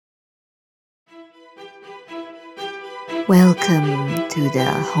Welcome to the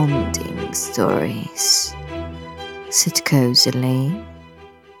Haunting Stories. Sit cozily,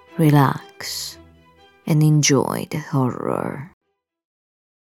 relax, and enjoy the horror.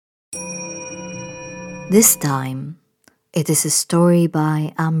 This time, it is a story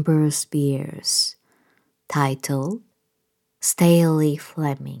by Ambrose Bierce, titled Staley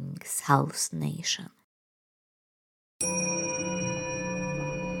Fleming's Hallucination.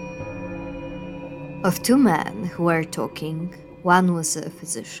 Of two men who were talking, one was a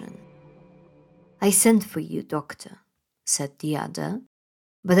physician. "I sent for you, doctor," said the other,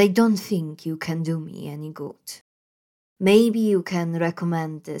 "but I don't think you can do me any good. Maybe you can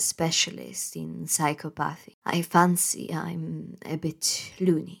recommend a specialist in psychopathy. I fancy I'm a bit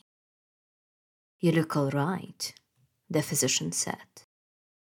loony." "You look all right," the physician said.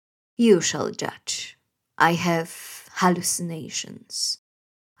 "You shall judge. I have hallucinations.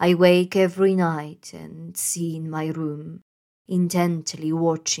 I wake every night and see in my room, intently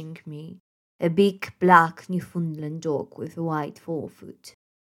watching me, a big black Newfoundland dog with a white forefoot."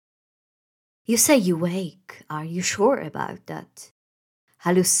 "You say you wake. Are you sure about that?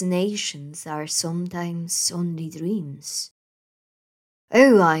 Hallucinations are sometimes only dreams."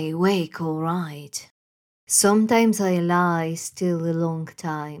 "Oh, I wake all right. Sometimes I lie still a long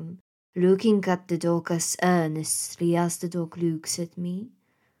time, looking at the dog as earnestly as the dog looks at me.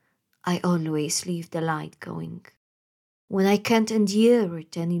 I always leave the light going. When I can't endure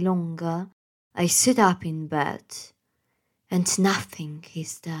it any longer, I sit up in bed, and nothing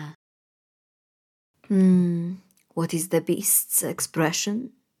is there." What is the beast's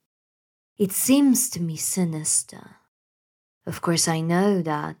expression?" "It seems to me sinister. Of course I know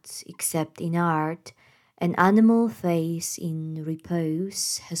that, except in art, an animal face in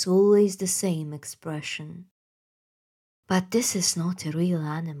repose has always the same expression. But this is not a real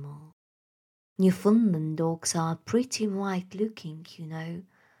animal. Newfoundland dogs are pretty white looking, you know.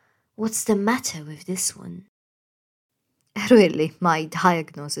 What's the matter with this one?" "Really, my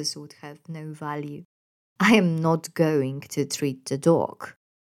diagnosis would have no value. I am not going to treat the dog."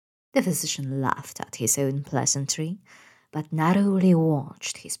 The physician laughed at his own pleasantry, but narrowly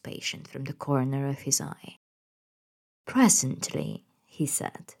watched his patient from the corner of his eye. Presently, he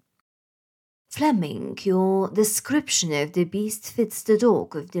said, "Fleming, your description of the beast fits the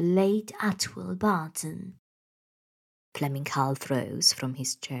dog of the late Atwill Barton." Fleming half rose from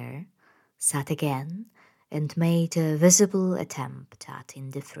his chair, sat again, and made a visible attempt at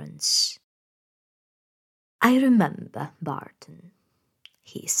indifference. "I remember Barton,"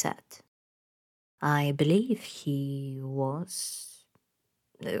 he said. "I believe he was...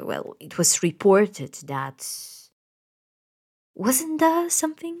 well, it was reported that... Wasn't there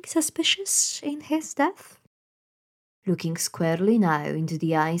something suspicious in his death?" Looking squarely now into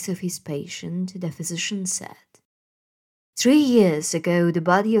the eyes of his patient, the physician said, 3 years ago the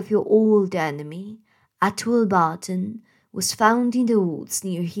body of your old enemy, Atwill Barton, was found in the woods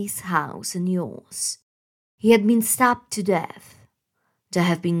near his house and yours. He had been stabbed to death. There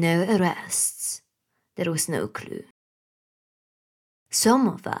have been no arrests. There was no clue. Some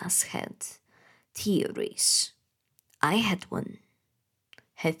of us had theories. I had one.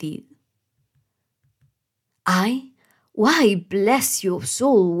 Have you?" "I? Why, bless your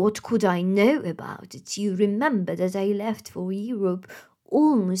soul, what could I know about it? You remember that I left for Europe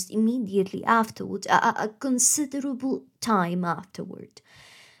almost immediately afterward, a considerable time afterward.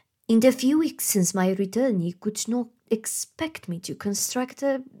 In the few weeks since my return, you could not expect me to construct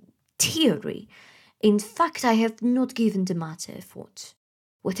a theory. In fact, I have not given the matter a thought.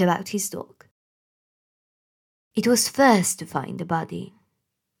 What about his dog?" "It was first to find the body.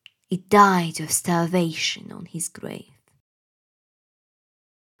 It died of starvation on his grave.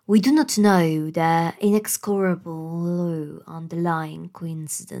 We do not know the inexorable law underlying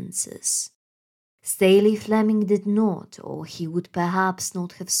coincidences. Staley Fleming did not, or he would perhaps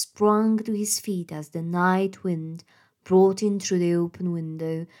not have sprung to his feet as the night wind brought in through the open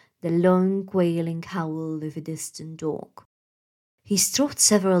window the long wailing howl of a distant dog. He strode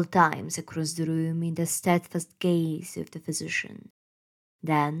several times across the room in the steadfast gaze of the physician.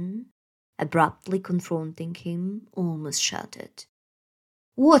 Then, abruptly confronting him, almost shouted,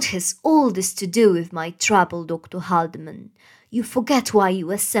 "What has all this to do with my trouble, Dr. Haldeman? You forget why you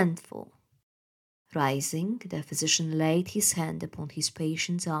were sent for." Rising, the physician laid his hand upon his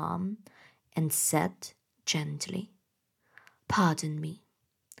patient's arm and said gently, "Pardon me.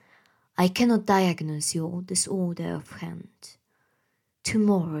 I cannot diagnose your disorder offhand.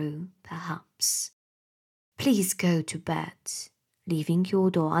 Tomorrow, perhaps. Please go to bed, leaving your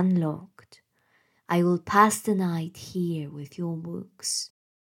door unlocked. I will pass the night here with your books.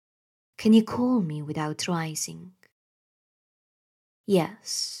 Can you call me without rising?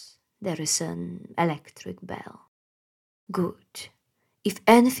 Yes, there is an electric bell. Good. If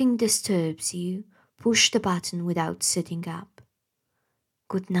anything disturbs you, push the button without sitting up.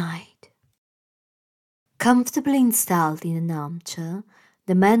 Good night. Comfortably installed in an armchair,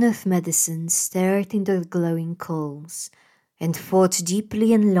 the man of medicine stared into the glowing coals and thought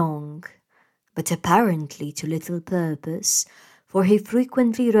deeply and long, but apparently to little purpose, for he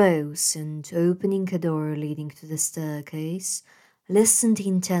frequently rose and, opening a door leading to the staircase, listened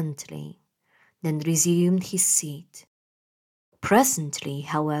intently, then resumed his seat. Presently,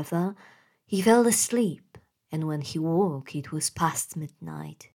 however, he fell asleep, and when he woke it was past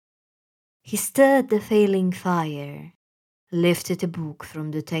midnight. He stirred the failing fire, lifted a book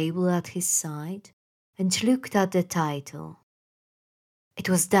from the table at his side, and looked at the title. It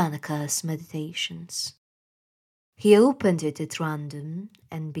was Danaker's Meditations. He opened it at random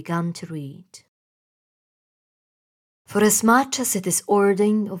and began to read. Forasmuch as it is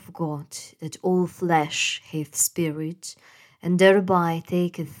ordained of God that all flesh hath spirit, and thereby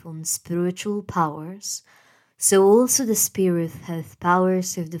taketh on spiritual powers, so also the spirit hath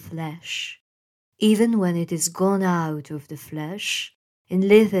powers of the flesh, even when it is gone out of the flesh, and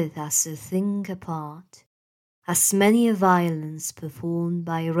liveth as a thing apart, as many a violence performed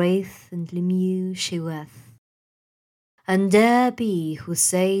by wraith and lemew sheweth. And there be who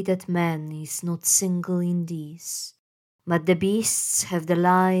say that man is not single in these, but the beasts have the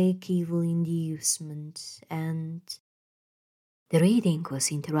like evil inducement, and the reading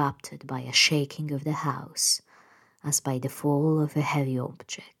was interrupted by a shaking of the house, as by the fall of a heavy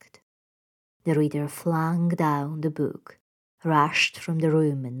object. The reader flung down the book, rushed from the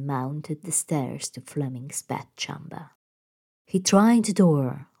room, and mounted the stairs to Fleming's bedchamber. He tried the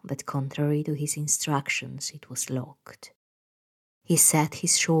door, but contrary to his instructions, it was locked. He set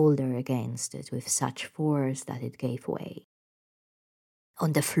his shoulder against it with such force that it gave way.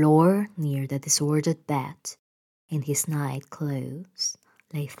 On the floor, near the disordered bed, in his night clothes,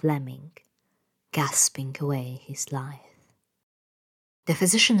 lay Fleming, gasping away his life. The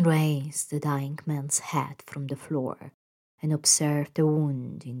physician raised the dying man's head from the floor and observed the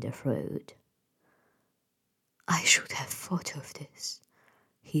wound in the throat. "I should have thought of this,"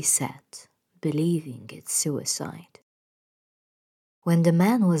 he said, believing it suicide. When the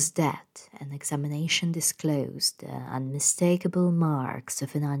man was dead, an examination disclosed the unmistakable marks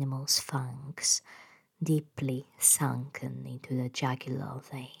of an animal's fangs, deeply sunken into the jugular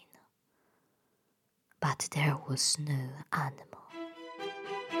vein. But there was no animal.